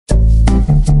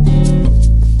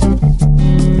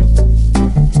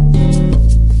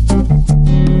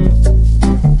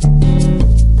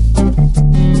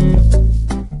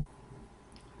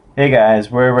Hey guys,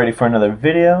 we're ready for another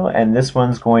video, and this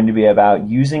one's going to be about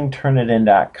using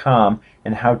Turnitin.com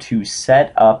and how to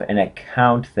set up an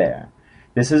account there.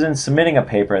 This isn't submitting a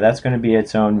paper, that's going to be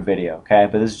its own video, okay?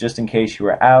 But this is just in case you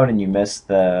were out and you missed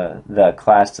the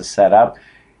class to set up.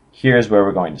 Here's where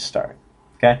we're going to start,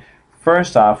 okay?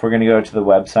 First off, we're going to go to the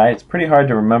website. It's pretty hard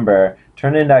to remember.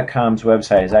 Turnitin.com's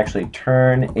website is actually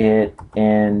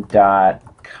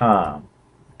turnitin.com.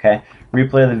 Okay,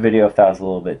 replay the video if that was a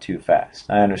little bit too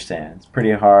fast. I understand. It's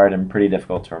pretty hard and pretty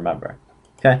difficult to remember.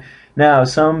 Okay, now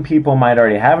some people might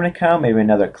already have an account. Maybe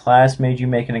another class made you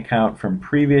make an account from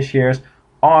previous years.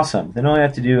 Awesome. Then all you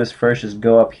have to do is first just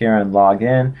go up here and log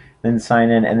in, then sign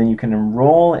in, and then you can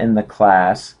enroll in the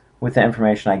class with the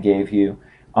information I gave you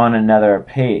on another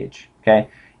page. Okay,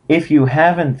 if you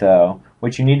haven't though,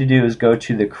 what you need to do is go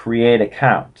to the create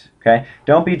account. Okay,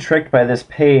 don't be tricked by this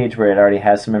page where it already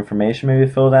has some information maybe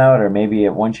filled out, or maybe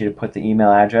it wants you to put the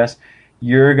email address.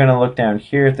 You're going to look down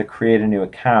here at the create a new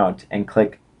account and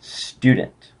click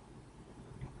student.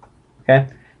 Okay,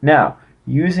 now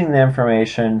using the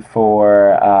information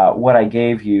for what I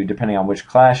gave you, depending on which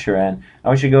class you're in, I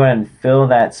want you to go ahead and fill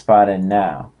that spot in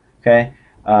now. Okay,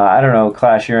 I don't know what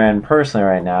class you're in personally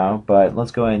right now, but let's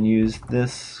go ahead and use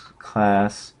this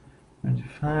class.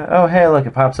 Oh, hey, look,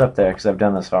 it pops up there because I've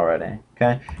done this already.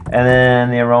 Okay, and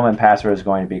then the enrollment password is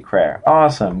going to be Claire.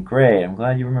 Awesome, great. I'm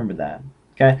glad you remembered that.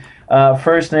 Okay,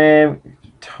 first name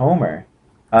Tomer.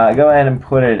 Go ahead and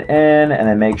put it in, and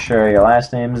then make sure your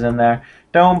last name is in there.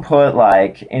 Don't put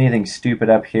like anything stupid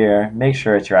up here. Make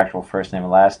sure it's your actual first name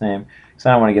and last name, because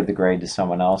I don't want to give the grade to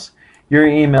someone else. Your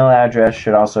email address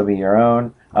should also be your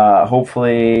own.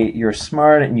 Hopefully, you're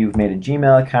smart and you've made a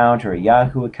Gmail account or a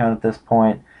Yahoo account at this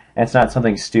point. And it's not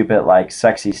something stupid like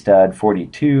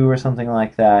sexystud42 or something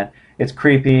like that. It's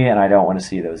creepy, and I don't want to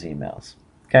see those emails.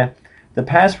 Okay? The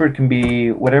password can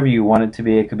be whatever you want it to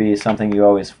be. It could be something you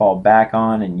always fall back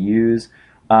on and use.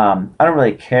 I don't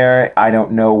really care. I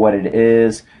don't know what it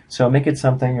is. So make it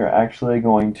something you're actually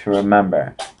going to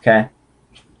remember. Okay?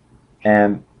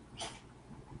 And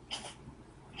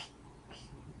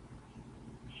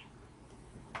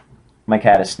my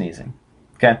cat is sneezing.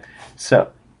 Okay?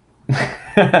 So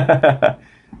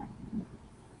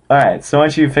alright, so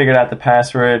once you've figured out the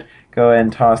password, go ahead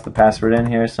and toss the password in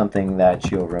here, something that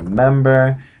you'll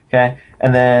remember. Okay,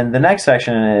 and then the next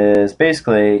section is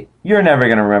basically you're never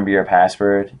going to remember your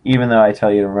password, even though I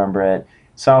tell you to remember it.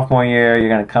 Sophomore year, you're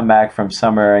going to come back from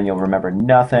summer and you'll remember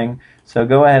nothing. So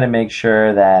go ahead and make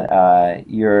sure that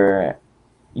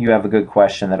you have a good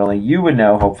question that only you would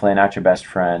know, hopefully, not your best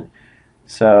friend.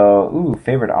 So, ooh,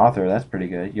 favorite author, that's pretty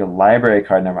good. Your library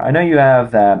card number. I know you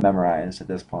have that memorized at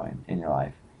this point in your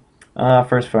life.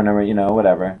 First phone number, you know,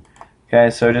 whatever. Okay,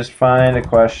 so just find a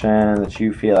question that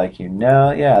you feel like you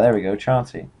know. Yeah, there we go,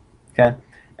 Chauncey. Okay,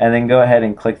 and then go ahead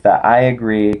and click the I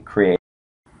agree, create.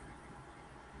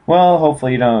 Well,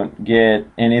 hopefully you don't get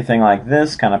anything like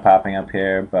this kind of popping up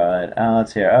here, but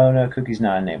let's hear. Oh, no, cookie's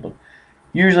not enabled.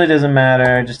 Usually doesn't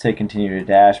matter, just hit continue to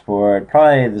dashboard.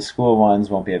 Probably the school ones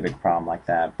won't be a big problem like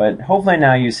that, but hopefully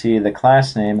now you see the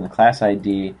class name and the class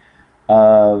ID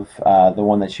of the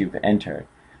one that you've entered.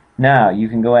 Now you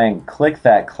can go ahead and click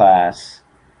that class,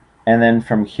 and then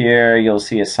from here you'll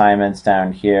see assignments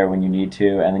down here when you need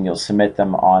to, and then you'll submit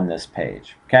them on this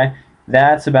page. Okay,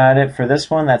 that's about it for this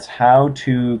one. That's how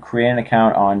to create an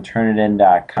account on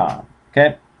Turnitin.com.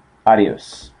 Okay,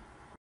 adios.